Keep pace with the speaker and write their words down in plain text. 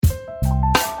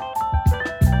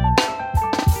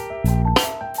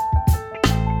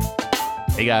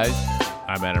Hey guys,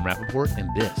 I'm Adam Rappaport,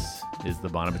 and this is the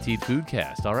Bon Appetit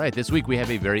Foodcast. All right, this week we have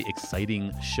a very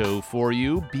exciting show for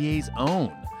you. BA's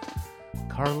own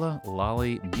Carla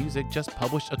Lalli Music just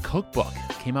published a cookbook.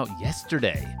 It came out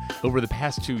yesterday. Over the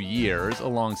past 2 years,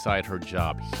 alongside her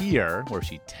job here, where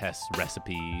she tests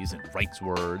recipes and writes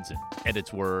words and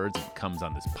edits words and comes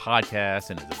on this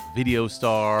podcast and is a video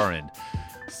star and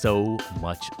so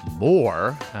much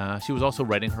more. She was also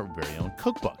writing her very own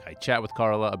cookbook. I chat with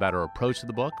Carla about her approach to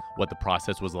the book, what the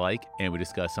process was like, and we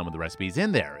discuss some of the recipes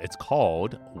in there. It's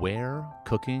called Where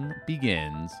Cooking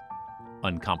Begins: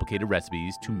 Uncomplicated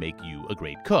Recipes to Make You a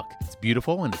Great Cook. It's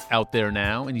beautiful and it's out there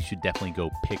now, and you should definitely go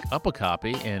pick up a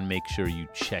copy and make sure you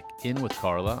check in with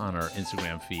Carla on our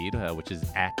Instagram feed, which is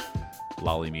at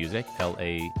Lalli Music,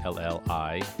 LALLIMUSIC.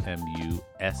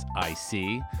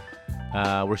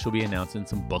 Where she'll be announcing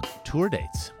some book tour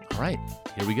dates. All right,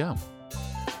 here we go.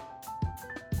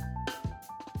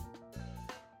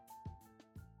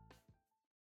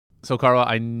 So, Carla,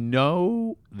 I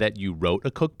know that you wrote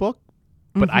a cookbook,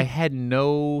 but I had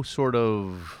no sort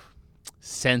of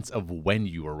sense of when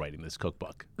you were writing this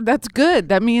cookbook. That's good.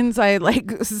 That means I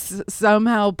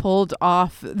somehow pulled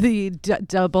off the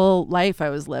double life I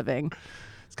was living.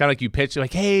 It's kind of like you pitch,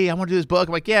 like, hey, I want to do this book.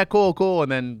 I'm like, yeah, cool.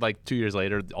 And then like 2 years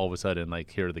later, all of a sudden,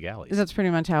 like, here are the galleys. That's pretty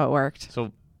much how it worked.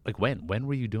 So like when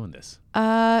were you doing this?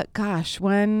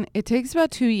 When it takes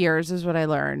about 2 years is what I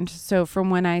learned. So from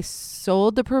when I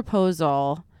sold the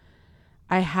proposal,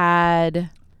 I had...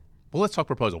 Well, let's talk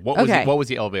proposal. What was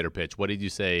the elevator pitch? What did you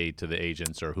say to the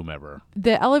agents or whomever?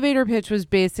 The elevator pitch was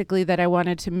basically that I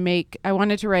wanted to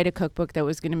write a cookbook that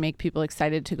was going to make people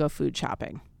excited to go food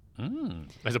shopping.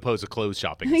 As opposed to clothes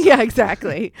shopping. Yeah,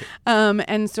 exactly.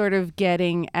 And sort of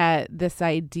getting at this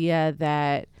idea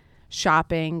that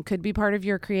shopping could be part of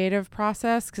your creative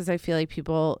process, because I feel like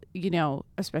people,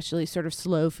 especially sort of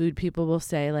slow food people will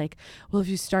say like, well, if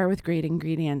you start with great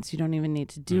ingredients, you don't even need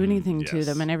to do anything to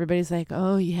them. And everybody's like,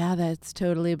 oh yeah, that's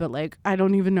totally, but like, I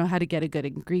don't even know how to get a good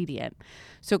ingredient.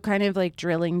 So kind of like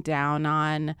drilling down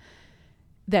on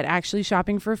that actually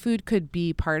shopping for food could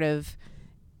be part of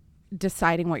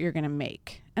deciding what you're going to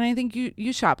make. And I think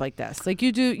you shop like this. Like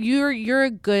you do, you're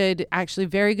a good, actually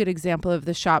very good example of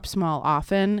the shop small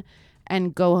often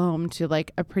and go home to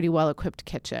like a pretty well-equipped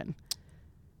kitchen.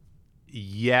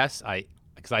 Yes, I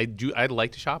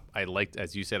like to shop.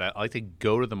 As you said, I like to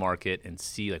go to the market and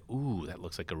see like, ooh, that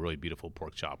looks like a really beautiful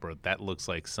pork chop, or that looks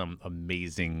like some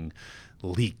amazing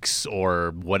leeks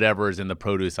or whatever is in the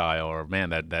produce aisle, or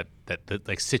man, that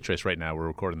like citrus right now, we're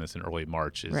recording this in early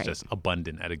March, is just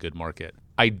abundant at a good market.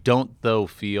 I don't though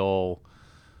feel,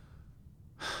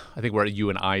 I think where you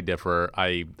and I differ,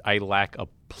 I lack a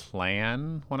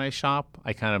plan when I shop.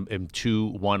 I kind of am too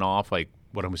one-off, like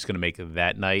what I'm just going to make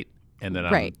that night. And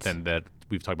then,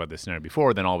 we've talked about this scenario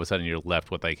before, then all of a sudden you're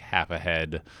left with like half a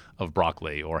head of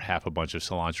broccoli or half a bunch of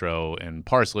cilantro and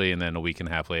parsley. And then a week and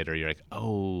a half later, you're like,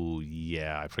 oh,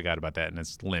 yeah, I forgot about that. And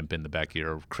it's limp in the back of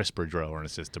your crisper drawer, and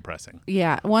it's just depressing.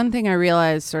 Yeah. One thing I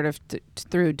realized sort of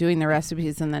through doing the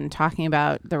recipes and then talking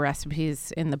about the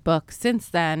recipes in the book since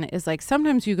then is like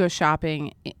sometimes you go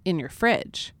shopping in your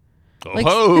fridge.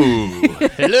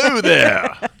 Hello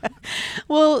there.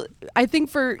 Well, I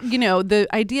think for, the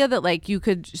idea that like you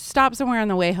could stop somewhere on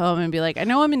the way home and be like, I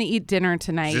know I'm going to eat dinner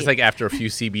tonight. Is this like after a few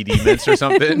CBD mints or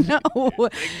something? No.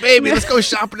 Like, baby, let's go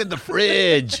shopping in the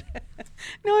fridge.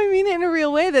 No, I mean it in a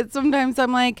real way, that sometimes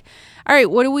I'm like, all right,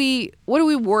 what are we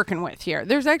working with here?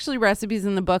 There's actually recipes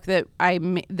in the book that I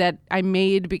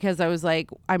made because I was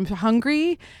like, I'm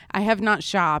hungry. I have not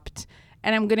shopped.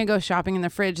 And I'm going to go shopping in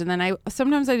the fridge. And then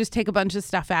sometimes I just take a bunch of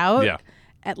stuff out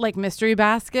at like mystery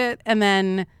basket and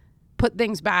then put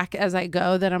things back as I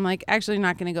go that I'm like, actually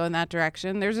not going to go in that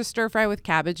direction. There's a stir fry with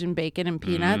cabbage and bacon and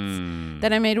peanuts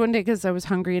that I made one day because I was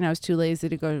hungry and I was too lazy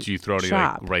to go shop. Do you throw any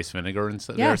like rice vinegar and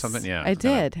stuff there or something? Yeah, I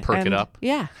did. Perk it up.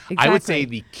 Yeah, exactly. I would say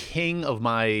the king of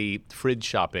my fridge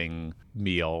shopping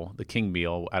meal, the king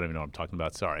meal, I don't even know what I'm talking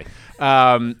about. Sorry.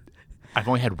 I've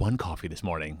only had one coffee this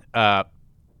morning.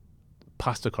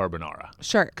 Pasta carbonara.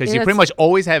 Sure. Because you pretty much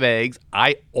always have eggs.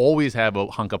 I always have a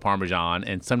hunk of Parmesan,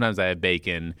 and sometimes I have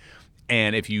bacon.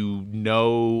 And if you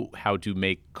know how to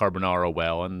make carbonara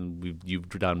well, and you've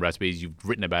done recipes, you've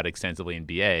written about it extensively in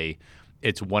BA,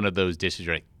 it's one of those dishes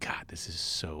you're like, God, this is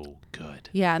so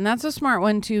good. Yeah, and that's a smart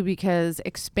one too, because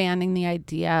expanding the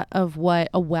idea of what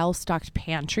a well-stocked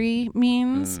pantry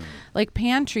means. Like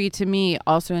pantry to me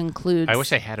also includes... I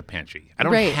wish I had a pantry. I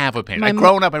don't have a pantry.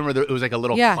 Growing up, I remember it was like a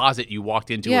little closet you walked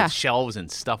into with shelves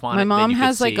and stuff on it. My mom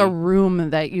has like a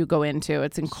room that you go into.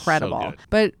 It's incredible. So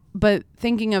good. But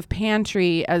thinking of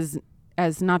pantry as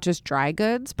as not just dry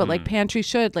goods, but like pantry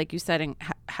should, like you said,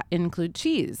 include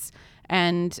cheese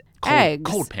and eggs.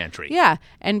 Cold pantry. Yeah.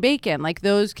 And bacon. Like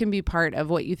those can be part of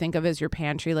what you think of as your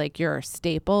pantry, like your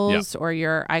staples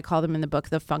or I call them in the book,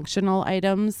 the functional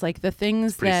items, like the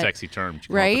things Pretty that. sexy term. Did you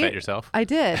come Right? up with that yourself? I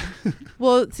did.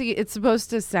 Well, see, it's supposed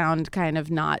to sound kind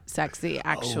of not sexy,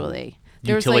 actually.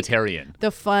 There's Utilitarian. like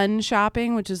the fun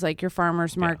shopping, which is like your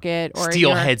farmer's market or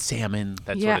Steelhead salmon,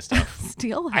 that sort of stuff.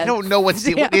 Steelhead. I don't know what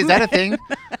salmon. is that a thing?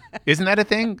 Isn't that a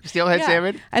thing? Steelhead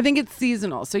salmon? I think it's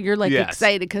seasonal, so you're like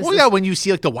excited because. Well, yeah, when you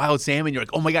see like the wild salmon, you're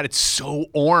like, oh my god, it's so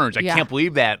orange. I can't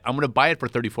believe that. I'm gonna buy it for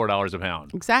 $34 a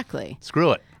pound. Exactly.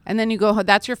 Screw it. And then you go,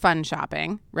 that's your fun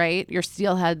shopping, right? Your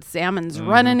steelhead salmon's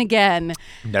running again.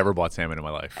 Never bought salmon in my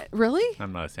life. Really?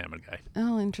 I'm not a salmon guy.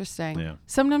 Oh, interesting. Yeah.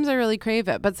 Sometimes I really crave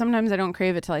it, but sometimes I don't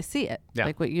crave it till I see it,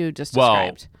 like what you just Well,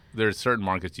 described. there's certain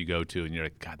markets you go to and you're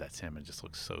like, God, that salmon just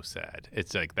looks so sad.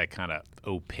 It's like that kind of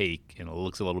opaque and it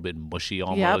looks a little bit mushy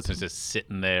almost. It's just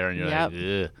sitting there and you're like,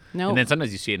 ugh. Nope. And then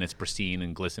sometimes you see it and it's pristine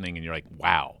and glistening and you're like,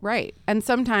 wow. Right. And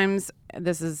sometimes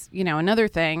this is, another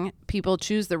thing, people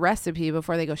choose the recipe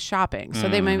before they go shopping. So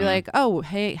they might be like, oh,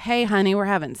 hey, honey, we're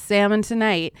having salmon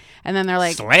tonight. And then they're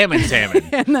like, slamming salmon.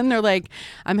 And then they're like,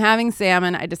 I'm having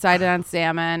salmon. I decided on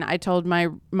salmon. I told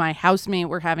my housemate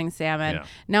we're having salmon. Yeah.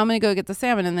 Now I'm going to go get the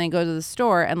salmon. And then go to the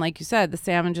store. And like you said, the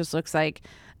salmon just looks like,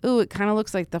 ooh, it kind of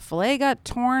looks like the fillet got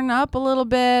torn up a little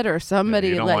bit or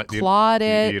somebody clawed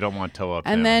it. You don't want toe up.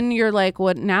 And salmon. then you're like,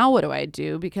 what do I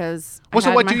do? Because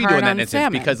so what do you do in that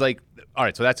instance? instance? Because all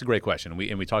right, so that's a great question.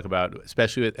 We talk about,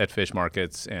 especially at fish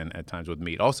markets and at times with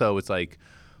meat. Also, it's like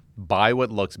buy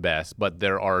what looks best, but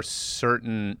there are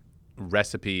certain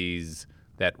recipes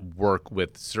that work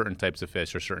with certain types of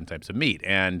fish or certain types of meat.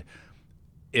 And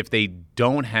if they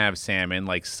don't have salmon,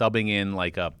 like subbing in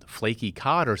like a flaky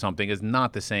cod or something is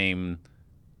not the same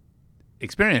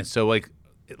experience. So like,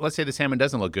 let's say the salmon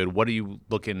doesn't look good. What are you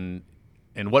looking?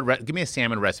 And give me a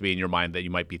salmon recipe in your mind that you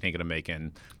might be thinking of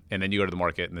making, and then you go to the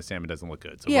market and the salmon doesn't look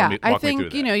good. So I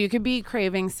think you could be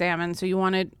craving salmon, so you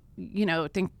want to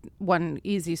think one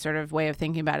easy sort of way of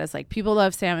thinking about it is like people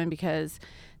love salmon because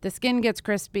the skin gets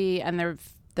crispy and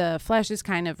the flesh is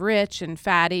kind of rich and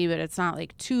fatty, but it's not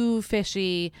like too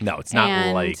fishy. No, it's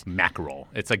not like mackerel.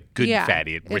 It's like good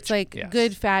fatty. It's like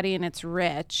good fatty and it's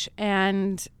rich.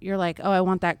 And you're like, oh, I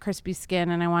want that crispy skin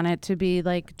and I want it to be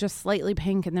like just slightly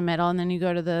pink in the middle. And then you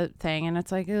go to the thing and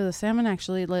it's like, oh, the salmon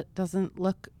actually doesn't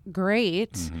look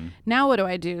great. Mm-hmm. Now what do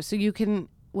I do? So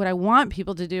what I want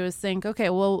people to do is think, okay,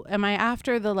 well, am I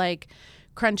after the like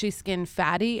crunchy skin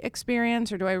fatty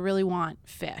experience or do I really want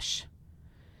fish?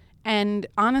 And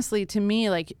honestly, to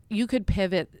me, like you could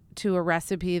pivot to a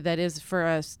recipe that is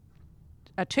for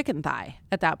a chicken thigh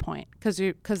at that point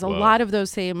because a lot of those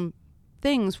same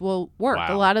things will work.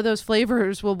 Wow. A lot of those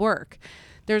flavors will work.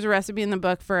 There's a recipe in the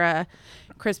book for a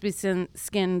crispy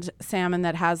skinned salmon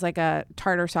that has like a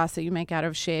tartar sauce that you make out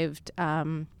of shaved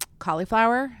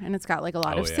cauliflower, and it's got like a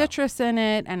lot of citrus in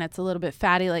it, and it's a little bit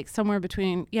fatty, like somewhere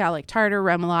between like tartar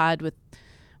remoulade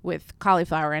with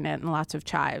cauliflower in it and lots of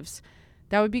chives.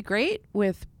 That would be great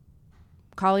with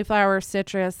cauliflower,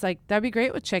 citrus. Like that'd be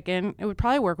great with chicken. It would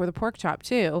probably work with a pork chop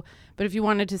too. But if you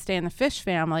wanted to stay in the fish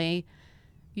family,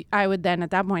 I would then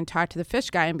at that point talk to the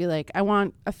fish guy and be like, I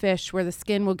want a fish where the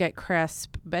skin will get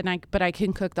crisp, but I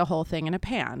can cook the whole thing in a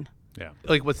pan. Yeah.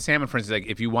 Like with salmon, for instance,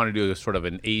 like if you want to do a sort of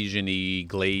an Asian-y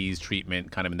glaze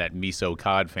treatment kind of in that miso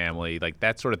cod family, like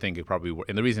that sort of thing could probably work.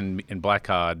 And the reason in black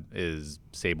cod is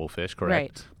sable fish,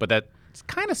 correct? Right. But that's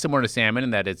kind of similar to salmon in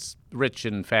that it's rich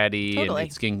and fatty and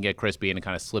its skin can get crispy and it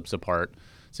kind of slips apart.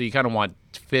 So you kind of want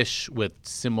fish with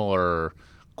similar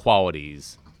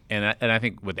qualities. And I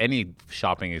think with any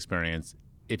shopping experience,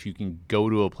 if you can go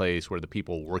to a place where the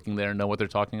people working there know what they're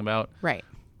talking about, right,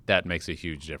 that makes a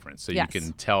huge difference. So you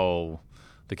can tell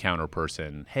the counter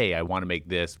person, hey, I want to make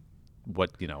this.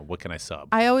 What can I sub?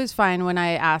 I always find when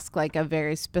I ask like a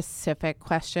very specific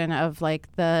question of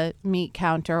like the meat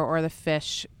counter or the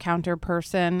fish counter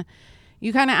person,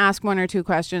 you kind of ask one or two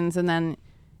questions, and then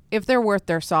if they're worth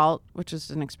their salt, which is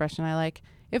an expression I like,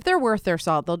 if they're worth their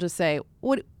salt, they'll just say,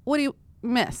 what do you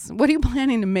miss? What are you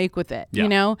planning to make with it?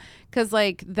 Yeah. Because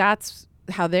like that's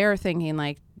how they're thinking.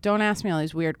 Like, don't ask me all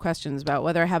these weird questions about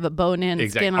whether I have a bone-in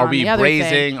skin on the other thing. Are we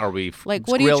braising? Are we like, grilling?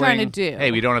 What are you trying to do? Hey,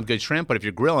 we don't have good shrimp, but if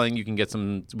you're grilling, you can get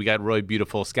some. We got really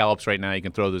beautiful scallops right now. You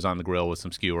can throw those on the grill with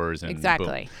some skewers. And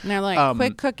exactly. Boom. And they're like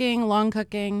quick cooking, long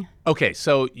cooking. Okay,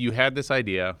 so you had this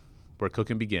idea where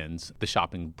cooking begins, the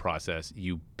shopping process.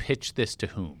 You pitch this to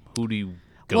whom? Who do you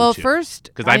go to? Well, first...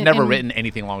 Because I've never written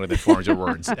anything longer than 400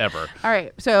 words, ever. All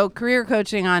right, so career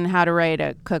coaching on how to write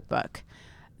a cookbook.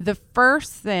 The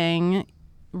first thing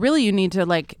really you need to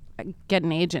like get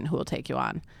an agent who will take you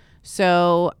on.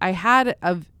 So I had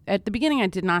at the beginning, I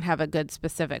did not have a good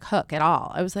specific hook at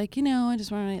all. I was like, I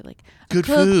just want to make like a good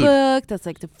cookbook that's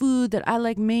like the food that I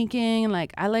like making, and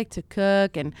like I like to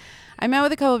cook. And I met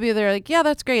with a couple of people. They're like, yeah,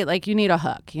 that's great. Like you need a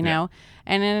hook, you know?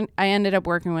 And then I ended up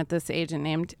working with this agent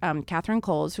named Catherine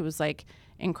Coles, who was like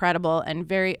incredible and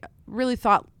really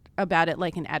thought about it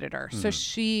like an editor. So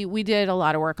we did a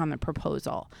lot of work on the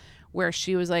proposal where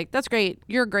she was like, that's great.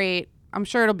 You're great. I'm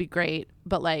sure it'll be great.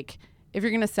 But like, if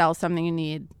you're going to sell something, you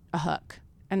need a hook.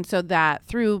 And so that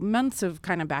through months of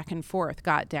kind of back and forth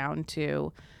got down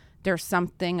to there's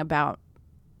something about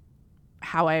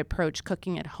how I approach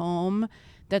cooking at home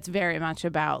that's very much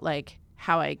about like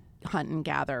how I hunt and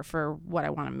gather for what I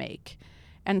want to make.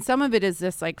 And some of it is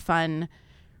this like fun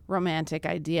romantic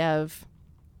idea of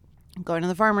going to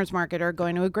the farmer's market or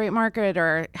going to a great market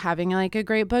or having like a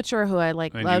great butcher who I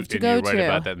like love to go to. And you write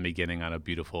about that in the beginning on a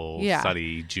beautiful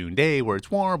sunny June day where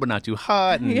it's warm but not too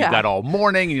hot, and you've got all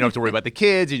morning and you don't have to worry about the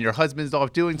kids and your husband's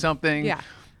off doing something. Yeah.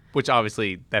 Which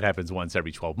obviously that happens once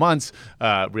every 12 months.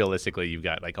 Realistically, you've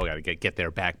got like, I got to get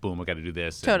there back. Boom, I got to do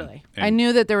this. Totally. And I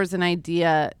knew that there was an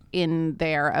idea in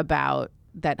there about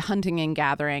that hunting and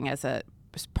gathering as a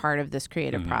part of this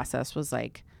creative process was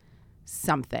like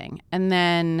something. And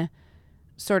then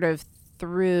sort of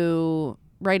through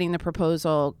writing the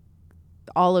proposal,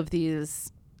 all of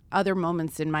these other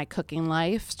moments in my cooking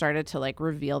life started to like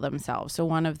reveal themselves. So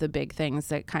one of the big things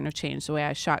that kind of changed the way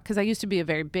I shot, because I used to be a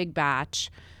very big batch.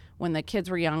 When the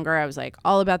kids were younger, I was like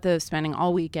all about the spending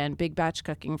all weekend, big batch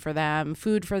cooking for them,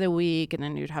 food for the week. And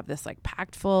then you'd have this like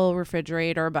packed full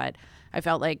refrigerator. But I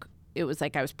felt like it was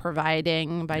like I was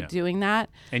providing by doing that.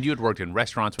 And you had worked in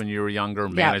restaurants when you were younger,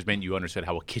 management. You understood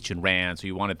how a kitchen ran. So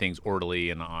you wanted things orderly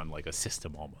and on like a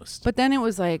system almost. But then it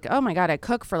was like, oh my God, I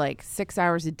cook for like 6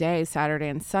 hours a day, Saturday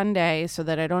and Sunday, so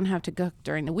that I don't have to cook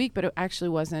during the week. But it actually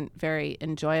wasn't very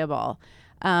enjoyable.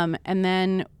 And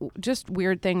then just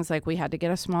weird things like we had to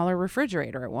get a smaller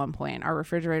refrigerator at one point. Our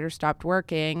refrigerator stopped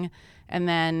working. And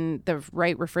then the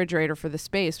right refrigerator for the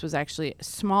space was actually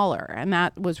smaller. And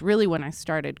that was really when I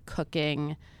started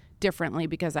cooking differently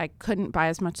because I couldn't buy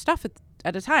as much stuff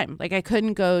at a time. Like I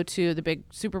couldn't go to the big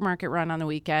supermarket run on the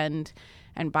weekend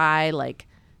and buy like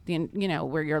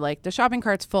where you're like, the shopping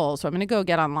cart's full, so I'm going to go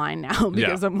get online now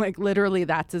because I'm like, literally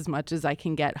that's as much as I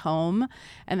can get home,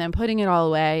 and then putting it all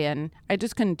away. And I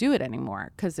just couldn't do it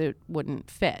anymore because it wouldn't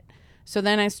fit. So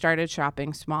then I started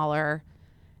shopping smaller.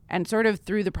 And sort of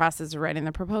through the process of writing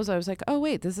the proposal, I was like, oh,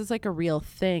 wait, this is like a real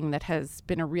thing that has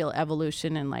been a real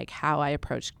evolution in like how I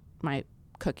approach my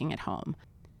cooking at home.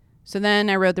 So then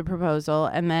I wrote the proposal,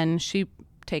 and then she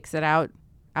takes it out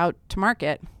to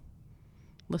market.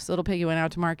 This Little Piggy went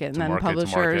out to market, and then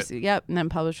publishers, and then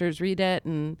publishers read it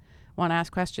and want to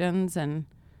ask questions, and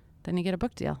then you get a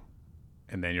book deal.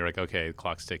 And then you're like, okay, the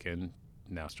clock's ticking.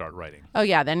 Now start writing. Oh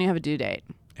yeah, then you have a due date.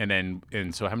 And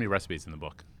so how many recipes in the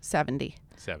book? 70.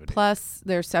 70. Plus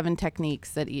there's 7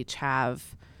 techniques that each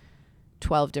have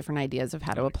 12 different ideas of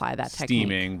how to apply that technique.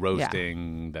 Steaming,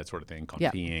 roasting, that sort of thing,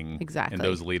 confying. Exactly. And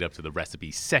those lead up to the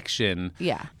recipe section.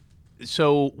 Yeah.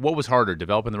 So what was harder,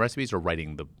 developing the recipes or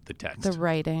writing the text? The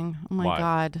writing. Oh my Why?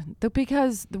 God.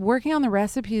 Because working on the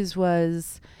recipes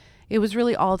was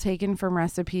really all taken from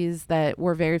recipes that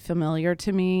were very familiar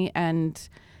to me and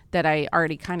that I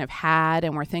already kind of had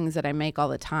and were things that I make all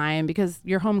the time, because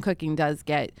your home cooking does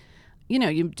get, you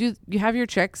have your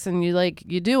tricks and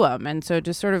you do them. And so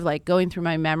just sort of like going through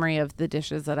my memory of the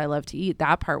dishes that I love to eat,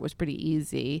 that part was pretty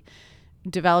easy.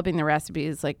 Developing the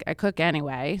recipes, like I cook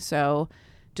anyway, so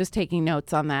just taking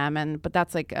notes on them. But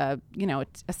that's like a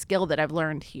skill that I've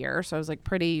learned here. So I was like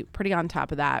pretty on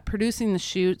top of that. Producing the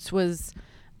shoots was,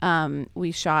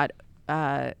 we shot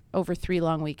over 3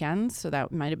 long weekends. So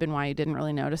that might have been why you didn't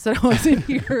really notice that I wasn't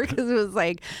here, because it was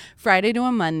like Friday to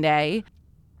a Monday.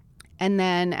 And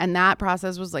that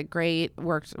process was like great,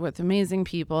 worked with amazing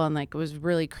people, and like it was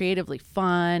really creatively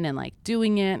fun and like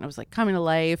doing it. And it was like coming to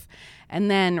life. And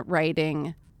then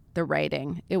writing,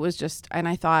 it was just, and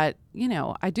I thought,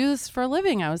 I do this for a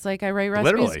living. I was like, I write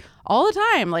recipes Literally. all the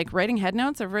time, like writing head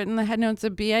notes. I've written the head notes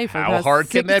of BA for the How past hard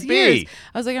 6 can that years. be?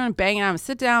 I was like, I'm going to bang it out. I'm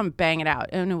sit down, bang it out.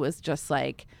 And it was just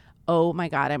like, oh my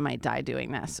God, I might die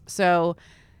doing this. So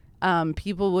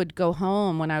people would go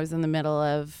home when I was in the middle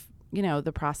of,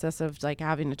 the process of like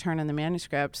having to turn in the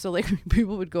manuscript. So like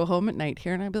people would go home at night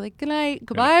here and I'd be like, good night,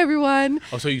 goodbye, everyone.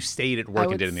 Oh, so you stayed at work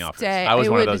and did it in the office. Stay. I was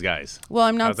one of those guys. Well,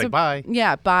 I'm not. I was like, bye.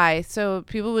 Yeah, bye. So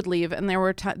people would leave, and there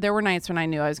were nights when I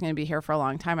knew I was going to be here for a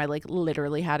long time. I like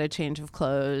literally had a change of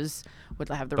clothes. Would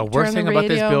have the worst thing about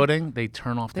this building, they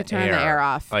turn off the air. They turn the air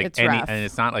off. Like it's rough. And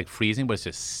it's not like freezing, but it's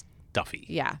just stuffy.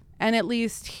 Yeah. And at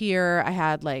least here I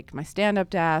had like my stand-up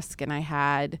desk and I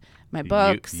had my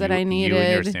books that I needed. You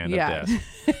and your stand-up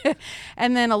desk.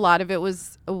 And then a lot of it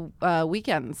was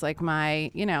weekends. Like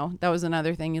that was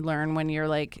another thing you learn when you're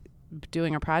like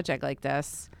doing a project like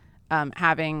this,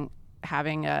 having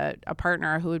a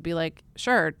partner who would be like,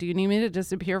 sure, do you need me to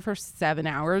disappear for 7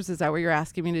 hours? Is that what you're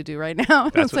asking me to do right now?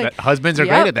 That's what husbands are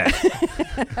great at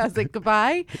that. I was like,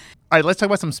 goodbye. All right, let's talk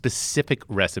about some specific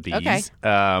recipes. Okay.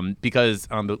 Because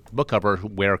on the book cover,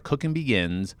 where cooking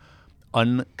begins,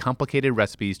 uncomplicated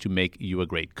recipes to make you a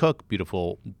great cook.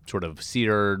 Beautiful sort of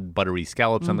seared, buttery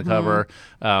scallops on the cover.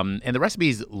 And the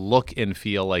recipes look and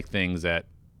feel like things that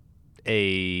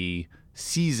a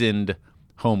seasoned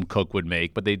home cook would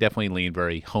make, but they definitely lean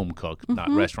very home cook, not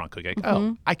restaurant cook. Like,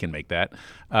 oh, I can make that.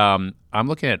 I'm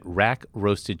looking at rack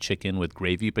roasted chicken with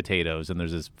gravy potatoes, and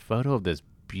there's this photo of this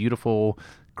beautiful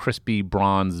crispy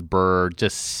bronze bird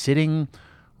just sitting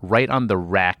right on the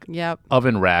rack,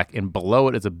 oven rack, and below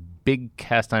it is a big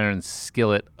cast iron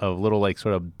skillet of little like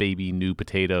sort of baby new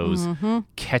potatoes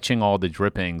catching all the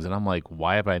drippings. And I'm like,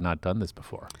 why have I not done this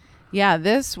before? Yeah,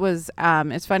 this was.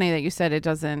 It's funny that you said it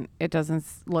doesn't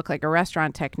look like a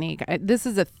restaurant technique. This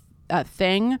is a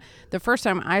thing. The first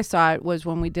time I saw it was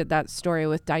when we did that story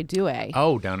with Daidue.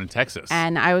 Oh, down in Texas.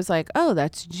 And I was like, oh,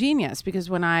 that's genius, because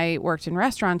when I worked in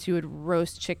restaurants, you would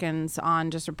roast chickens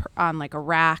on on like a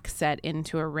rack set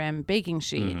into a rim baking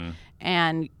sheet,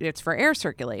 and it's for air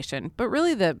circulation. But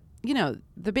really, the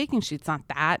baking sheet's not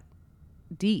that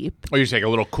deep. Or you take a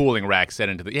little cooling rack set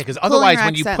into the because otherwise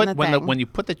when you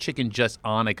put the chicken just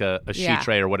on like a sheet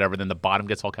tray or whatever, then the bottom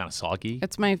gets all kind of soggy.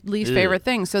 It's my least favorite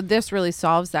thing. So this really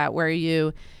solves that, where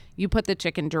you put the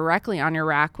chicken directly on your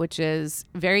rack, which is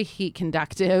very heat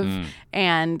conductive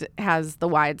and has the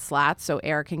wide slats so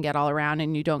air can get all around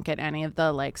and you don't get any of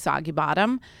the like soggy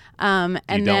bottom. And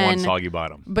you don't want soggy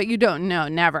bottom. But you don't, no,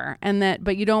 never.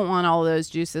 But you don't want all those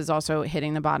juices also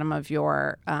hitting the bottom of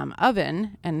your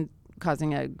oven and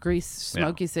causing a grease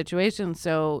smoky situation.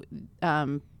 So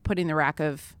putting the rack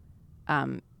of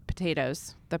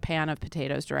potatoes, the pan of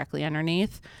potatoes directly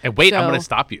underneath. And wait, I'm going to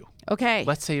stop you. Okay.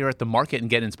 Let's say you're at the market and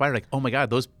get inspired, like, oh my God,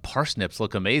 those parsnips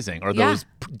look amazing, or those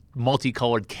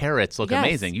multicolored carrots look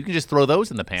amazing. You can just throw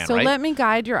those in the pan, so right? let me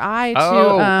guide your eye to.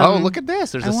 Oh, look at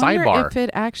this. There's a sidebar. I wonder if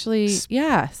it actually,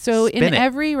 So in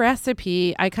every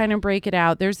recipe, I kind of break it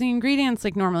out. There's the ingredients,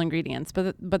 like normal ingredients,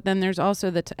 but then there's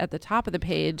also at the top of the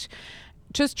page,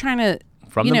 just trying to.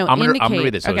 I'm going to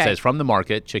read this. So it says, from the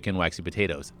market, chicken, waxy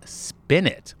potatoes. Spin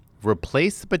it.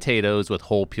 Replace the potatoes with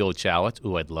whole peeled shallots.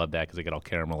 Ooh, I'd love that because they get all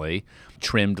caramelly.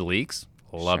 Trimmed leeks.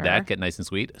 Love that. Get nice and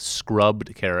sweet.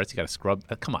 Scrubbed carrots. You got to scrub.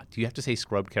 Come on. Do you have to say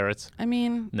scrubbed carrots? I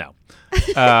mean. No.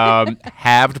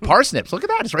 Halved parsnips. Look at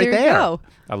that. It's right there. You go.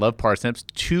 I love parsnips.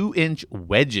 2-inch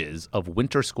wedges of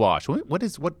winter squash.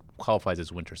 What qualifies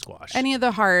as winter squash? Any of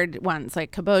the hard ones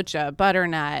like kabocha,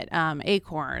 butternut,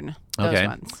 acorn. Those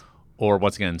ones. Or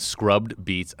once again, scrubbed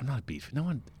beets. I'm not a beef.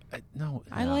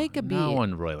 I like a beet. No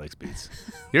one really likes beets.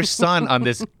 Your son on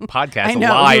this podcast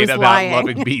lied about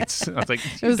loving beets. I was like,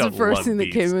 it was the first thing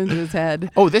that came into his head.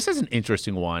 Oh, this is an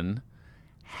interesting one.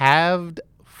 Halved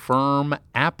firm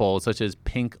apples, such as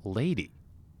Pink Lady.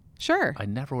 Sure. I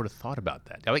never would have thought about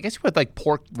that. I guess you put like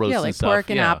pork roast and stuff. Yeah, like pork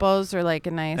and apples or like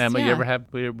a nice. Emma,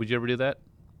 would you ever do that?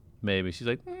 Maybe. She's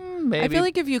like, maybe. I feel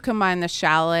like if you combine the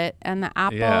shallot and the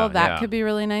apple, that could be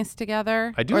really nice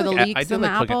together. I do or like, the leeks and the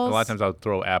apples. Cooking. A lot of times I'll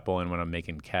throw apple in when I'm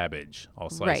making cabbage.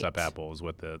 I'll slice up apples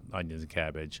with the onions and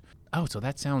cabbage. Oh, so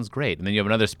that sounds great. And then you have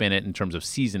another spin it in terms of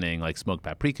seasoning, like smoked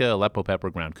paprika, Aleppo pepper,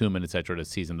 ground cumin, etc., to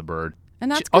season the bird. And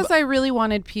that's because I really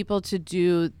wanted people to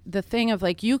do the thing of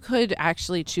like, you could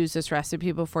actually choose this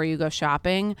recipe before you go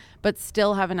shopping, but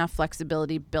still have enough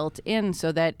flexibility built in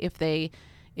so that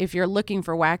if you're looking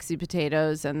for waxy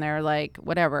potatoes and they're like,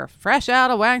 whatever, fresh out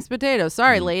of waxed potatoes,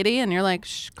 sorry, lady. And you're like,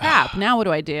 crap, now what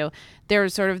do I do?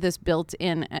 There's sort of this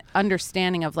built-in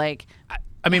understanding of like,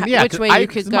 which way you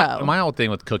could go. My whole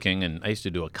thing with cooking, and I used to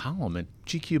do a column in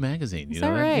GQ magazine, Is that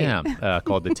right? Yeah,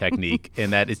 called The Technique.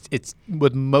 And that it's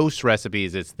with most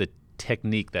recipes, it's the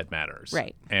technique that matters.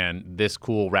 Right. And this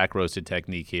cool rack roasted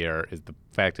technique here is the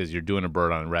fact is you're doing a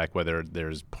bird on a rack, whether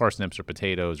there's parsnips or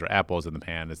potatoes or apples in the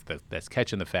pan, that's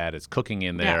catching the fat, it's cooking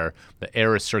in there, the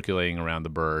air is circulating around the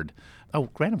bird. Oh,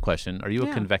 random question. Are you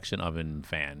a convection oven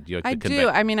fan? I do.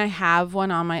 I mean, I have one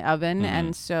on my oven,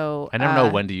 and so... I never know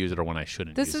when to use it or when I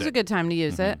shouldn't use it. This is a good time to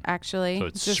use it, actually. So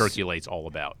it circulates all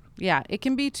about. Yeah, it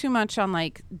can be too much on,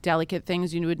 like, delicate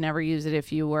things. You would never use it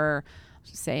if you were,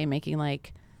 say, making,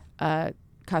 like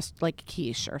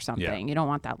quiche or something. Yeah. You don't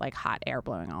want that, like, hot air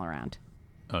blowing all around.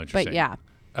 Oh, interesting. But, yeah.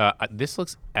 This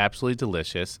looks absolutely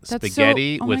delicious. That's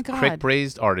Spaghetti oh my with God. quick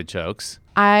braised artichokes.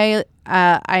 I'm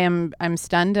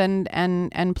stunned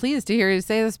and pleased to hear you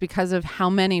say this because of how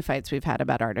many fights we've had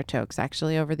about artichokes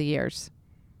actually over the years.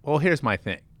 Well, here's my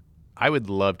thing. I would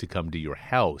love to come to your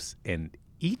house and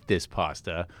eat this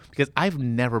pasta because I've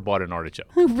never bought an artichoke.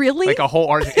 Really? Like a whole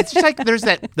artichoke. It's just like there's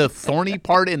the thorny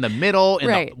part in the middle and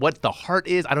Right. what the heart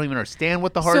is. I don't even understand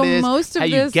what the heart So is. most of how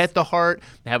you this- get the heart,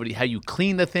 how you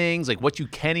clean the things, like what you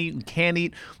can eat and can't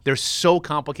eat. They're so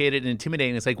complicated and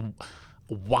intimidating. It's like,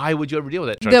 why would you ever deal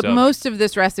with that? Most of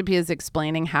this recipe is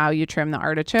explaining how you trim the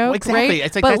artichoke, Well, exactly. right?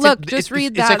 It's like but that's look, it. just It's-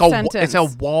 read it's that like sentence. It's a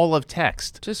wall of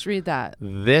text. Just read that.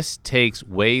 This takes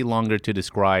way longer to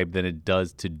describe than it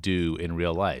does to do in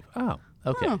real life. Oh,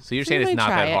 okay. Oh, So you're saying it's might not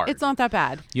try that it. hard. It's not that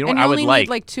bad. You know and what I would only like? need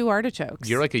like 2 artichokes.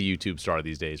 You're like a YouTube star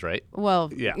these days, right?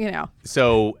 well, Yeah. you know.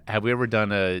 So have we ever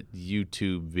done a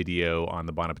YouTube video on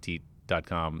the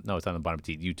BonAppetit.com? No, it's on the Bon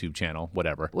Appetit YouTube channel,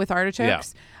 whatever. With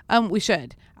artichokes, we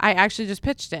should. I actually just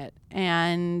pitched it,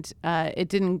 and it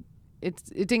didn't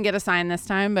get assigned this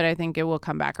time, but I think it will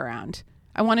come back around.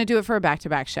 I want to do it for a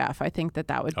back-to-back chef. I think that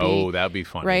would be That would be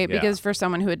fun. right Yeah. because for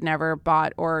someone who had never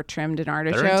bought or trimmed an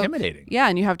artichoke, They're intimidating. Yeah,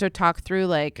 and you have to talk through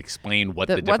like Explain what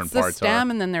the different what's the parts stem,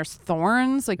 are. and then there's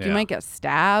thorns. Like you Yeah. might get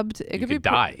stabbed. It could be could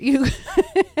die.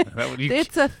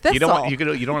 It's a thistle. You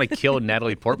don't want to kill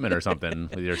Natalie Portman or something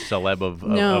with your celeb of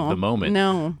No, the moment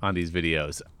no. on these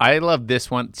videos. I love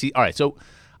this one. See, all right, so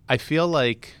I feel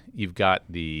like you've got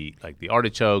the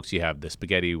artichokes, you have the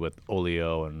spaghetti with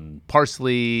olio and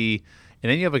parsley, and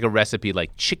then you have like a recipe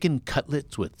like chicken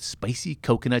cutlets with spicy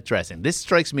coconut dressing. This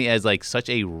strikes me as like such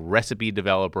a recipe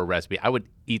developer recipe. I would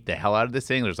eat the hell out of this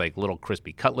thing. There's like little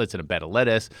crispy cutlets and a bed of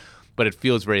lettuce, but it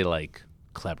feels very like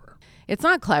clever. It's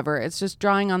not clever. It's just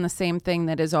drawing on the same thing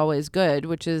that is always good,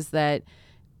 which is that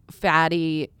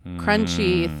fatty,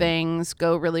 crunchy things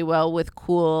go really well with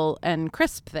cool and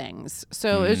crisp things.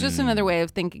 So it's just another way of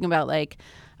thinking about like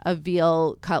a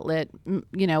veal cutlet,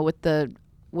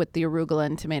 with the arugula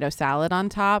and tomato salad on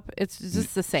top. It's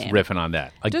just the same. Riffing on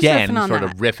that. Just Again, riffing on sort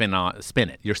that. of riffing on spin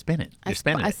it. You're spinning. You're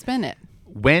spinning I it. spin it.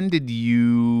 When did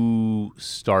you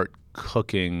start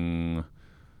cooking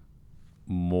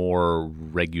more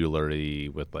regularly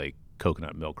with like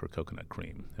coconut milk or coconut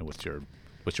cream? And what's your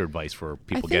advice for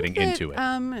people getting into it?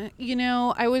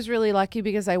 I was really lucky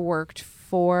because I worked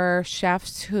for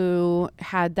chefs who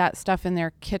had that stuff in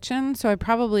their kitchen. So I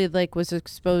probably was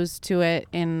exposed to it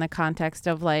in the context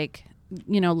of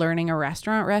learning a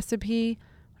restaurant recipe.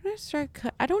 When I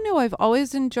started, I don't know. I've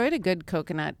always enjoyed a good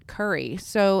coconut curry.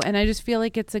 And I just feel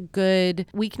like it's a good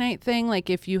weeknight thing.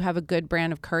 Like if you have a good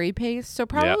brand of curry paste. So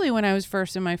probably when I was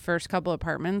first in my first couple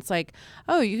apartments,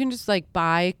 you can just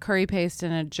buy curry paste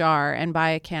in a jar and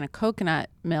buy a can of coconut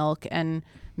milk and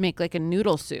make a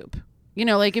noodle soup. If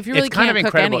you really it's kind can't of cook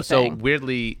incredible. anything. So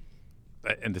weirdly,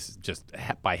 and this is just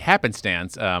by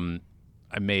happenstance, I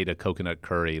made a coconut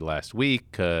curry last week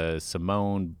because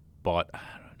Simone bought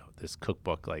this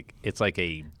cookbook. It's like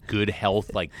a good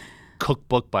health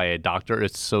cookbook by a doctor.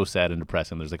 It's so sad and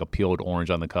depressing. There's a peeled orange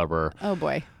on the cover. Oh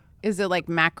boy. Is it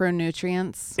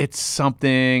macronutrients? It's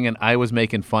something, and I was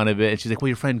making fun of it. And she's like, well,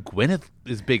 your friend Gwyneth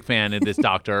is a big fan of this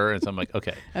doctor. And so I'm like,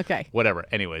 okay. Whatever.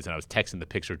 Anyways, and I was texting the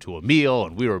picture to Emil,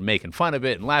 and we were making fun of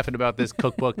it and laughing about this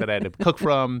cookbook that I had to cook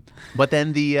from. But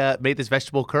then made this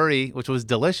vegetable curry, which was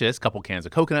delicious. A couple cans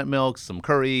of coconut milk, some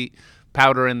curry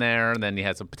powder in there, and then you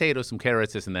had some potatoes, some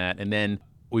carrots, this and that. And then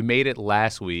we made it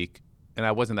last week, and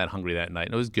I wasn't that hungry that night.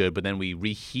 And it was good, but then we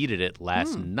reheated it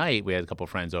last night. We had a couple of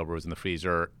friends over. It was in the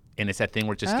freezer. And it's that thing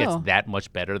where it just gets that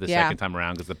much better the second time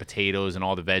around because the potatoes and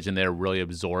all the veg in there really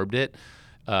absorbed it,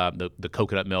 the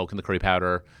coconut milk and the curry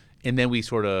powder. And then we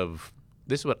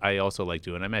this is what I also like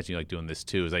doing. I imagine you like doing this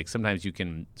too, is sometimes you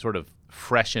can sort of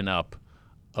freshen up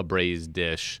a braised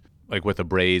dish, with a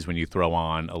braise when you throw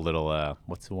on a little,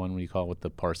 what's the one you call it with the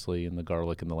parsley and the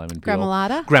garlic and the lemon peel?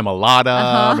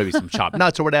 Gremolata, maybe some chopped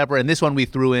nuts or whatever. And this one we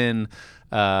threw in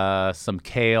some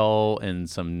kale and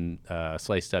some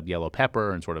sliced up yellow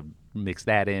pepper and sort of mixed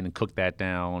that in and cooked that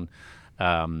down.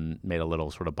 Made a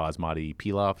little sort of basmati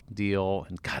pilaf deal,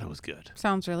 and God, it was good.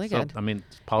 Sounds really good. I mean,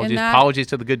 apologies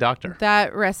to the good doctor.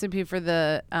 That recipe for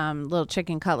the little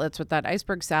chicken cutlets with that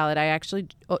iceberg salad, I actually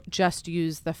just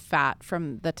use the fat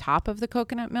from the top of the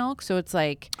coconut milk. So it's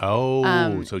because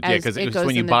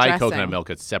when you buy coconut milk,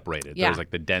 it's separated. Yeah. There's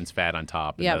the dense fat on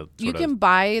top. Yeah, And you can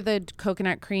buy the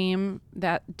coconut cream.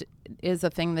 That is a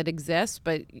thing that exists,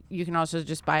 but you can also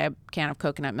just buy a can of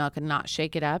coconut milk and not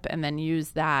shake it up, and then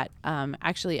use that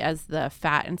actually as the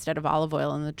fat instead of olive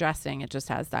oil in the dressing. It just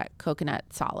has that coconut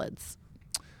solids.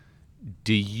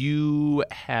 Do you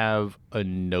have a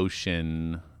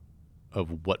notion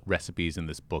of what recipes in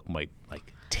this book might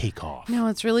like take off? No,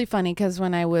 it's really funny because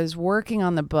when I was working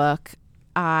on the book,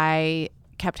 I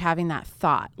kept having that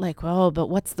thought like, well, but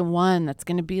what's the one that's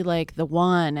going to be like the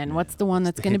one, and what's the one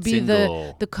that's going to be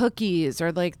the cookies,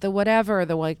 or like the whatever,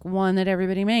 the like one that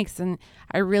everybody makes. And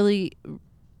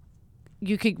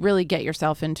you could really get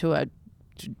yourself into a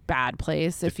bad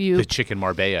place if you the chicken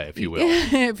marbella, if you will.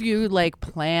 if you like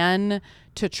plan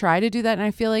to try to do that. And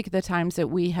I feel like the times that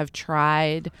we have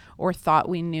tried or thought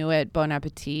we knew it, Bon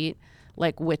Appetit,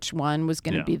 like which one was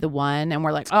going to be the one, and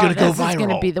we're like, oh, this is going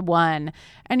to be the one,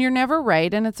 and you're never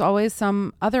right, and it's always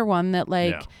some other one that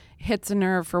like hits a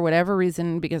nerve for whatever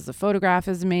reason, because the photograph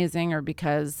is amazing, or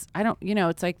because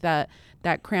it's like that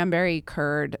cranberry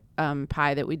curd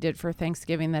pie that we did for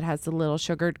Thanksgiving that has the little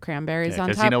sugared cranberries on top.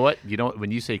 Because you know what,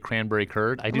 when you say cranberry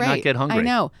curd, I do not get hungry. I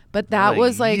know, but that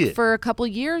was like for a couple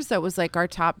years, that was like our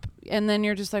top. And then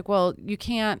you're just like, well, you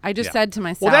can't. I just said to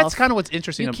myself, well, that's kind of what's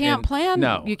interesting. You can't plan.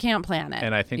 No, you can't plan it.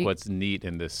 And I think what's neat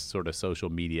in this sort of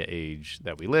social media age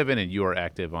that we live in, and you are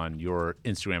active on your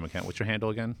Instagram account. What's your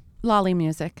handle again? Lolly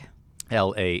Music.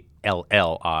 LALLI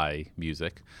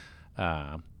Music.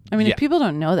 I mean, if people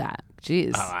don't know that,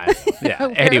 geez.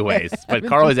 Anyways, but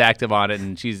Carla's active on it,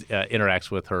 and she's interacts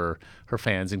with her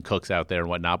fans and cooks out there and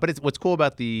whatnot. But what's cool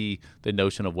about the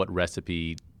notion of what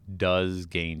recipe does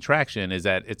gain traction is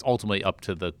that it's ultimately up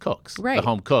to the cooks, the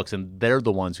home cooks, and they're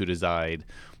the ones who decide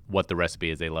what the recipe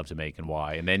is they love to make and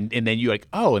why. And then you like,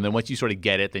 oh, and then once you sort of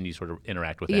get it, then you sort of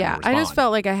interact with them. Yeah, I just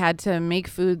felt like I had to make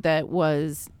food that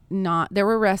was not. There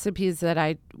were recipes that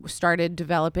I started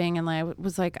developing, and I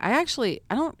was like, I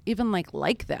don't even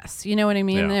like this. You know what I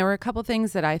mean? There were a couple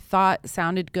things that I thought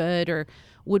sounded good or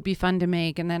would be fun to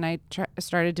make, and then I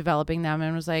started developing them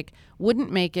and was like,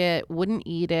 wouldn't make it, wouldn't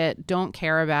eat it, don't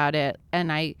care about it,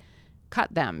 and I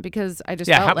cut them because I just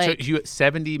felt like... So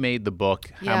 70 made the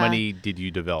book. How many did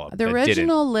you develop? The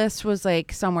original list was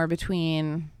like somewhere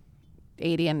between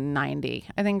 80 and 90.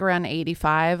 I think around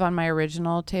 85 on my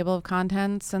original table of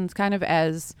contents, and it's kind of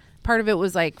as... Part of it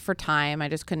was like for time, I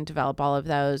just couldn't develop all of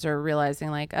those, or realizing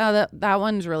like, oh, that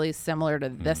one's really similar to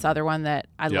this other one that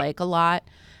I like a lot.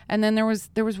 And then there was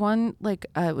one like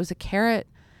it was a carrot.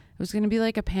 It was going to be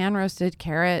like a pan roasted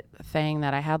carrot thing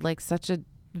that I had like such a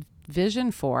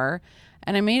vision for,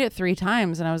 and I made it 3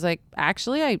 times, and I was like,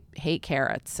 actually, I hate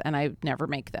carrots, and I never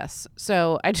make this,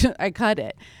 so I cut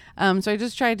it. So I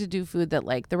just tried to do food that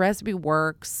like the recipe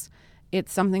works.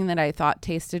 It's something that I thought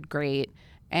tasted great,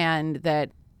 and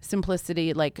that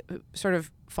simplicity, like sort of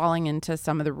falling into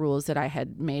some of the rules that I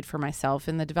had made for myself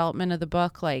in the development of the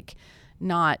book, like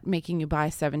not making you buy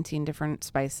 17 different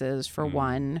spices for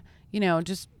one,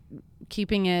 just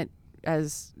keeping it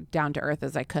as down to earth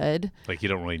as I could. Like you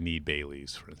don't really need bay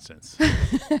leaves, for instance.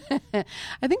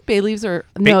 I think bay leaves are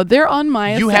they're on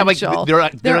my essential. Have like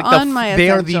they're on my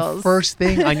essentials. They are the first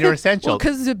thing on your essential.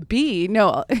 Because the bee,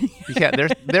 no.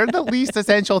 they're the least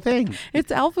essential thing.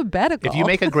 It's alphabetical. If you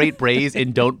make a great braise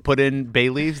and don't put in bay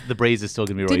leaves, the braise is still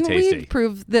going to be really tasty. Didn't we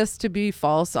prove this to be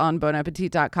false on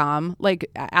bonappetit.com? Like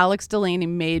Alex Delaney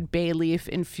made bay leaf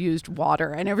infused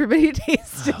water, and everybody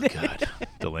tasted it. Oh God,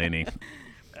 Delaney.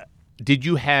 Did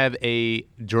you have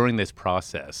during this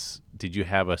process, did you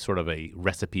have a sort of a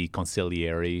recipe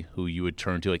consigliere who you would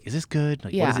turn to? Like, is this good?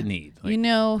 Like, what does it need? Like, you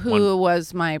know who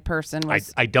was my person?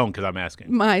 I don't, because I'm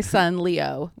asking. My son,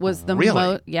 Leo, was the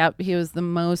most. Yep, he was the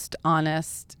most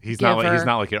honest giver. He's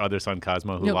not like your other son,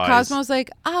 Cosmo, who lies. Cosmo's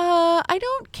like, I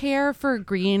don't care for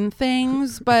green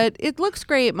things, but it looks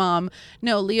great, Mom.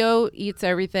 No, Leo eats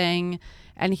everything.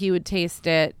 And he would taste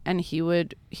it, and he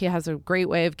has a great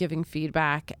way of giving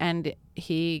feedback, and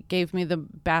he gave me the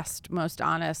best, most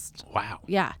honest. Wow.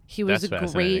 Yeah, he was a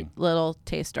great little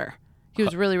taster. He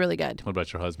was really, really good. What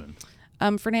about your husband?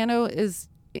 Fernando is,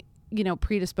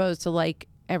 predisposed to like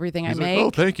everything I make. Like, oh,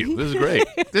 thank you. This is great.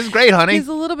 This is great, honey. He's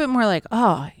a little bit more like,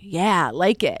 oh, yeah,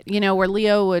 like it. Where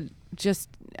Leo would just,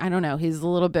 I don't know, he's a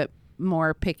little bit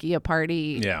more picky, a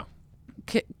party. Yeah.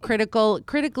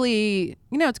 Critically,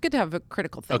 it's good to have a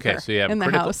critical thinker. Okay, so you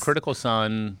have critical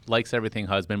son, likes everything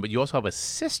husband, but you also have a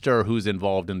sister who's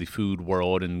involved in the food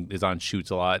world and is on shoots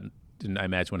a lot, and I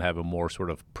imagine would have a more sort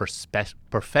of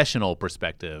professional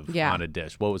perspective on a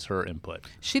dish. What was her input?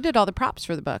 She did all the props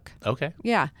for the book. Okay.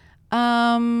 Yeah.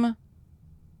 I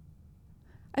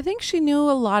think she knew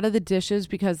a lot of the dishes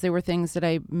because they were things that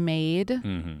I made.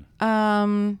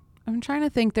 Mm-hmm. I'm trying to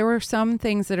think. There were some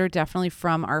things that are definitely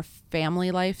from our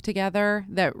family life together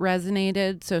that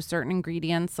resonated. So certain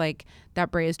ingredients like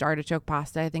that braised artichoke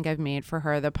pasta I think I've made for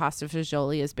her. The pasta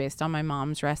fagioli is based on my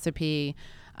mom's recipe.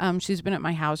 She's been at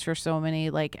my house for so many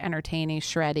like entertaining,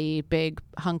 shreddy, big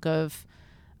hunk of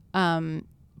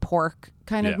pork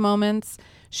kind of moments.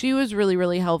 She was really,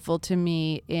 really helpful to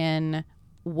me in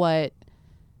what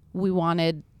we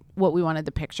wanted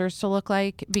the pictures to look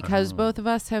like, because both of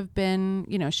us have been,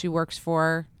 she works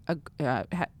for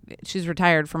she's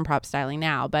retired from prop styling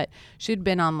now, but she'd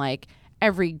been on like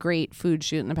every great food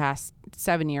shoot in the past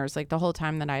 7 years. Like the whole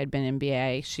time that I had been in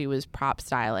BA, she was prop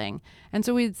styling. And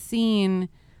so we'd seen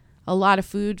a lot of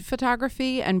food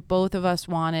photography, and both of us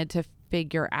wanted to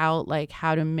figure out like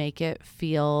how to make it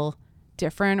feel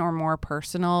different or more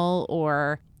personal.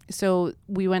 Or so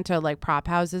we went to like prop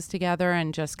houses together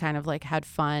and just kind of like had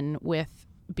fun with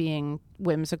being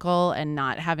whimsical and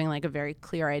not having like a very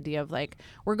clear idea of like,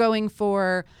 we're going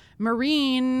for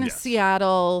marine,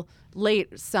 Seattle,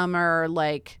 late summer,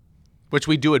 like, which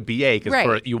we do at BA,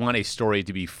 because you want a story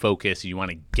to be focused. You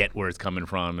want to get where it's coming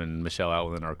from. And Michelle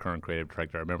Outland, our current creative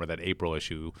director, I remember that April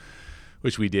issue,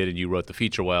 which we did, and you wrote the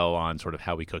feature well on sort of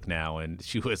how we cook now. And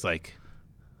she was like,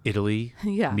 Italy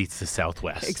meets the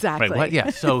Southwest. Exactly. Right? What?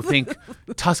 Yeah. So think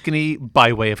Tuscany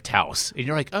by way of Taos. And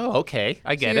you're like, oh, okay.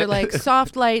 I get so it. You're like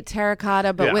soft light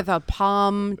terracotta, but with a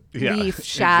palm leaf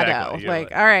shadow. Exactly.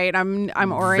 Like, all right,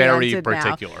 I'm oriented very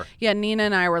particular. now. Yeah, Nina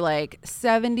and I were like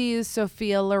 70s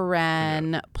Sophia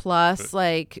Loren plus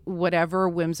like whatever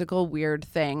whimsical weird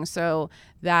thing. So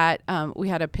that we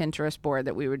had a Pinterest board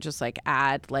that we would just like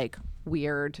add like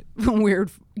weird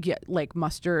like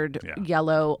mustard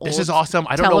yellow old this is awesome.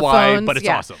 I don't know why, but it's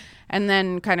awesome. And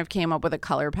then kind of came up with a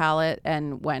color palette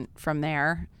and went from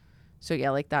there. So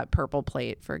like that purple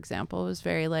plate, for example, was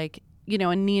very like,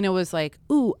 and Nina was like,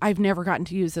 ooh, I've never gotten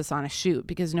to use this on a shoot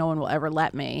because no one will ever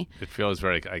let me. It feels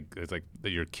very it's like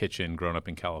your kitchen growing up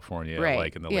in California,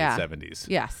 like in the late 70s.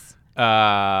 Yes.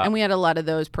 And we had a lot of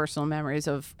those personal memories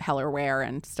of Hellerware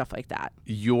and stuff like that.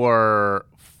 Your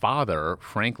father,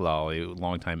 Frank Lally,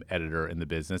 longtime editor in the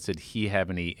business, did he have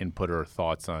any input or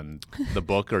thoughts on the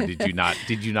book, or did you not?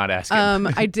 Did you not ask him?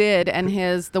 I did, and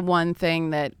the one thing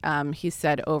that he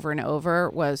said over and over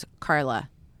was, Carla,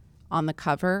 on the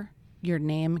cover, your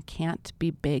name can't be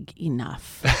big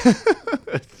enough.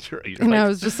 Sure, and I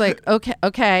was just like,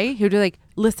 okay. He would be like,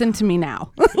 listen to me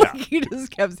now. He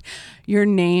just kept, your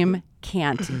name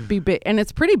can't be big, and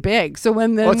it's pretty big. So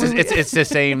it's the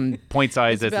same point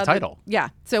size as the title.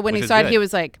 So when he saw it, he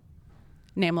was like,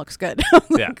 name looks good. I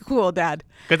was like, cool, Dad.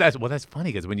 That's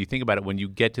funny, because when you think about it, when you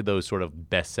get to those sort of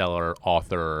bestseller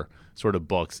author sort of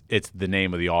books, it's the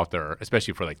name of the author,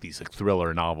 especially for like these like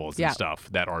thriller novels and stuff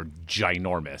that are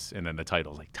ginormous, and then the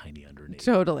title's like tiny underneath.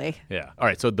 Totally. Yeah. All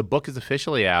right. So the book is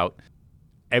officially out.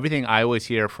 Everything I always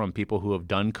hear from people who have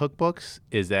done cookbooks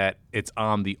is that it's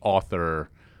on the author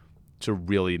to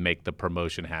really make the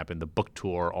promotion happen, the book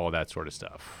tour, all that sort of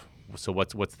stuff. So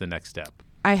what's the next step?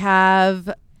 I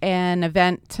have an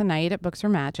event tonight at Books for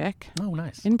Magic. Oh,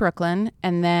 nice. In Brooklyn.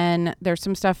 And then there's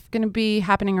some stuff going to be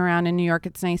happening around in New York.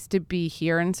 It's nice to be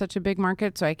here in such a big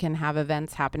market so I can have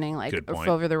events happening like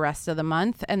over the rest of the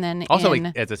month. And then also,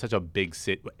 it's such a big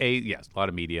city. Yes, a lot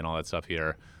of media and all that stuff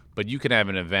here. But you can have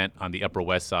an event on the Upper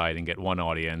West Side and get one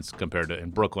audience compared to in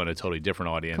Brooklyn, a totally different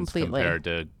audience compared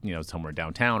to somewhere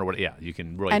downtown or what. Yeah, you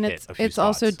can really hit a few it's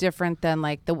spots. Also different than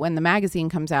like when the magazine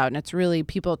comes out, and it's really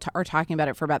people are talking about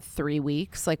it for about 3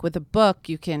 weeks. Like with a book,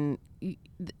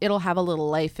 it'll have a little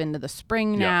life into the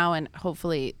spring now, and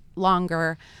hopefully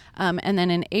longer. And then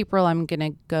in April, I'm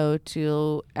gonna go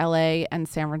to LA and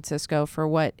San Francisco for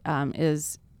what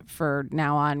is, for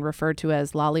now on, referred to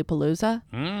as Lollapalooza.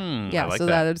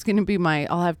 That is going to be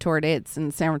I'll have tour dates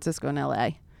in San Francisco and LA.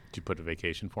 Did you put a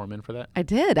vacation form in for that? I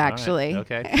did, actually.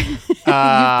 Right. Okay. You've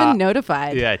been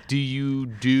notified. Yeah. Do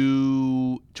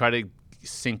you try to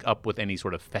sync up with any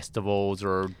sort of festivals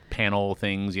or panel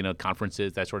things,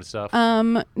 conferences, that sort of stuff?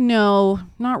 No,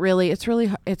 not really. It's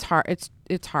hard.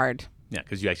 It's hard. Yeah,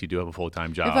 because you actually do have a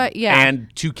full-time job. And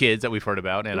 2 kids that we've heard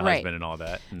about, and a husband and all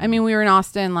that. I mean, we were in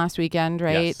Austin last weekend,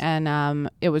 right? Yes. And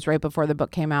it was right before the book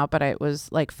came out, but it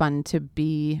was like fun to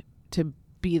be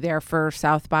there for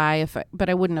South by. But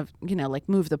I wouldn't have,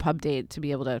 moved the pub date to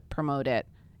be able to promote it.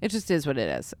 It just is what it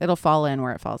is. It'll fall in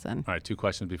where it falls in. All right, 2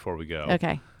 questions before we go.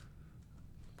 Okay.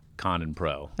 Con and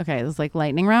pro. Okay, this is like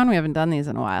lightning round. We haven't done these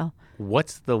in a while.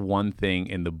 What's the one thing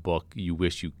in the book you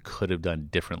wish you could have done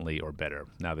differently or better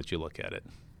now that you look at it?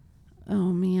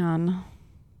 Oh, man.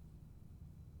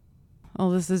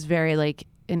 Oh, this is very like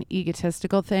an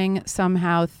egotistical thing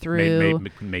somehow through...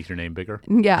 Make your name bigger?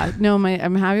 Yeah. No,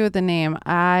 I'm happy with the name.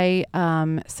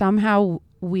 Somehow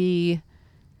we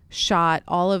shot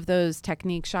all of those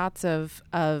technique shots of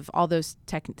all those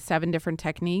 7 different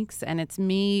techniques, and it's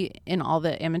me in all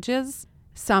the images.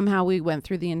 somehow we went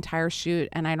through the entire shoot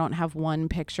and I don't have one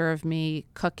picture of me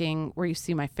cooking where you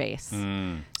see my face.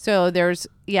 So there's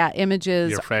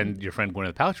images. Your friend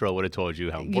Gwyneth Paltrow would have told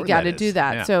you how important you got to that do is.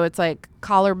 that. Yeah. So it's like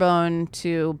collarbone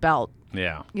to belt.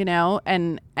 Yeah. You know,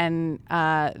 and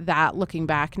that looking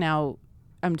back now,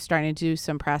 I'm starting to do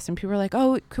some press and people are like,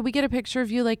 oh, could we get a picture of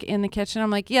you like in the kitchen?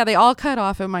 I'm like, yeah, they all cut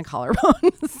off at my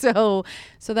collarbone. so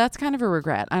that's kind of a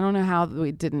regret. I don't know how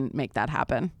we didn't make that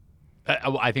happen.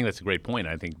 I think that's a great point.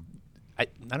 I think I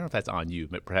don't know if that's on you,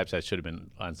 but perhaps that should have been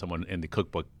on someone in the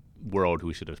cookbook world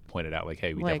who should have pointed out, like,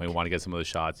 hey, we definitely want to get some of those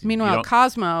shots. Meanwhile,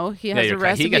 Cosmo, he has a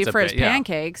recipe for his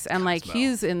pancakes, and like Cosmo.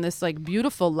 he's in this like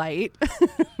beautiful light.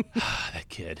 That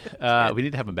kid. We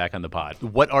need to have him back on the pod.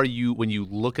 What are you, when you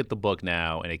look at the book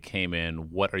now and it came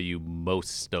in, what are you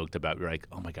most stoked about? You're like,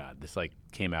 oh my God, this like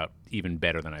came out even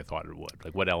better than I thought it would.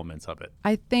 Like, what elements of it?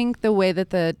 I think the way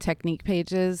that the technique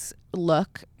pages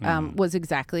look was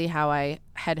exactly how I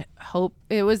had hoped.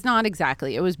 It was not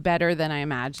exactly. It was better than I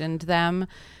imagined them.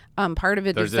 Part of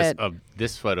it There's is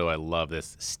this photo. I love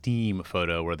this steam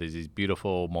photo where there's these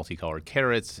beautiful multicolored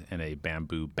carrots and a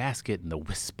bamboo basket, and the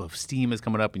wisp of steam is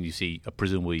coming up, and you see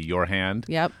presumably your hand.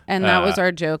 Yep, and that was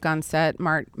our joke on set.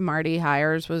 Marty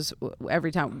Hires was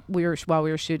every time while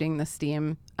we were shooting the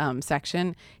steam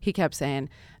section, he kept saying,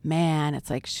 "Man,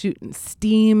 it's like shooting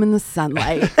steam in the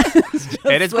sunlight."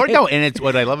 And it's and it's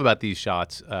what I love about these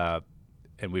shots.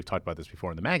 And we've talked about this before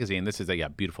in the magazine. This is a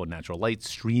beautiful natural light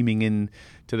streaming in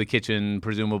to the kitchen,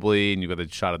 presumably, and you've got the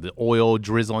shot of the oil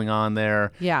drizzling on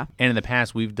there. Yeah. And in the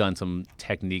past, we've done some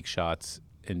technique shots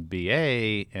in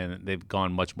BA, and they've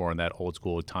gone much more in that old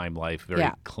school time life, very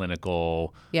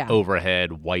clinical,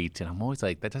 overhead, white. And I'm always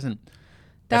like, that's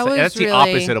the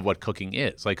opposite of what cooking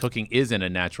is. Like, cooking is in a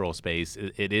natural space.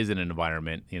 It is in an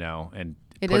environment, and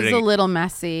it is a little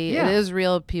messy. Yeah. It is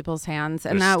real people's hands,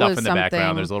 and there's that stuff was in the something.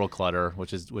 Background. There's a little clutter, which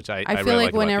I feel really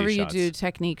like like whenever about these you shots. do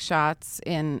technique shots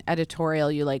in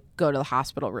editorial, you like go to the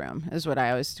hospital room. Is what I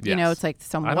always, it's like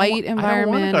some white environment. I don't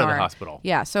want to go to the hospital.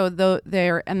 Yeah, so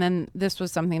and then this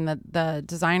was something that the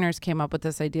designers came up with,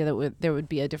 this idea that there would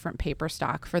be a different paper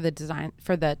stock for the design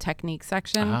for the technique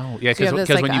section. Oh, yeah, because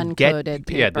like when you get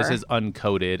paper. this is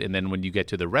uncoated, and then when you get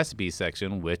to the recipe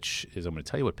section, which is, I'm going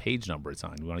to tell you what page number it's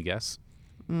on. You want to guess?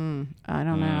 I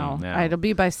don't know. No. It'll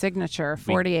be by signature,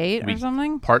 48 or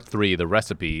something. Part 3, the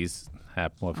recipes.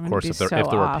 Of course, if there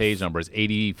were page numbers,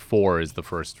 84 is the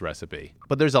first recipe.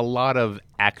 But there's a lot of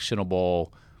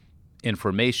actionable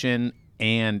information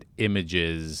and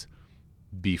images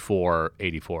before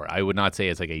 84. I would not say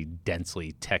it's like a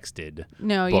densely texted book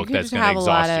you could just have a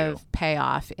lot of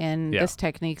payoff in this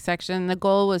technique section. The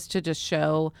goal was to just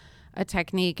show a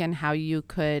technique and how you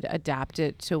could adapt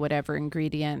it to whatever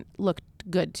ingredient looked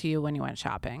good to you when you went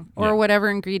shopping, or whatever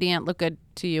ingredient looked good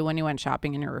to you when you went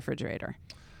shopping in your refrigerator.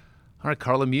 All right,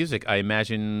 Carla Music. I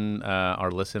imagine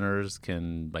our listeners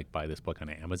can like buy this book on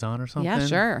Amazon or something. Yeah,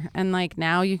 sure. And like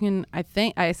now you can. I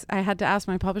think I had to ask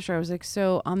my publisher. I was like,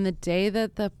 so on the day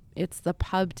that it's the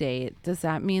pub date, does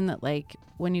that mean that like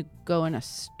when you go in a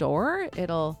store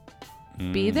it'll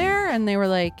be there? And they were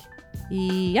like,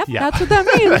 Yep, that's what that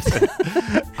means.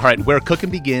 All right, Where Cooking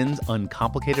Begins,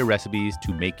 Uncomplicated Recipes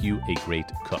to Make You a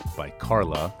Great Cook by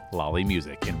Carla Lalli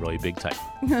Music in really big type.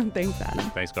 Thanks, Adam.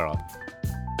 Thanks, Carla.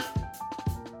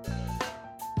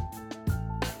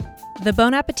 The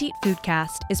Bon Appetit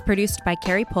Foodcast is produced by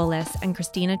Carrie Polis and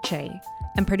Christina Che,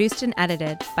 and produced and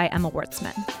edited by Emma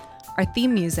Wartzman. Our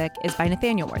theme music is by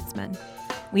Nathaniel Wartzman.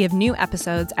 We have new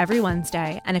episodes every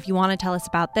Wednesday, and if you want to tell us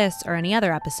about this or any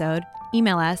other episode,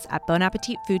 email us at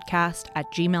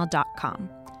bonappetitfoodcast@gmail.com.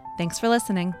 Thanks for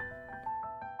listening.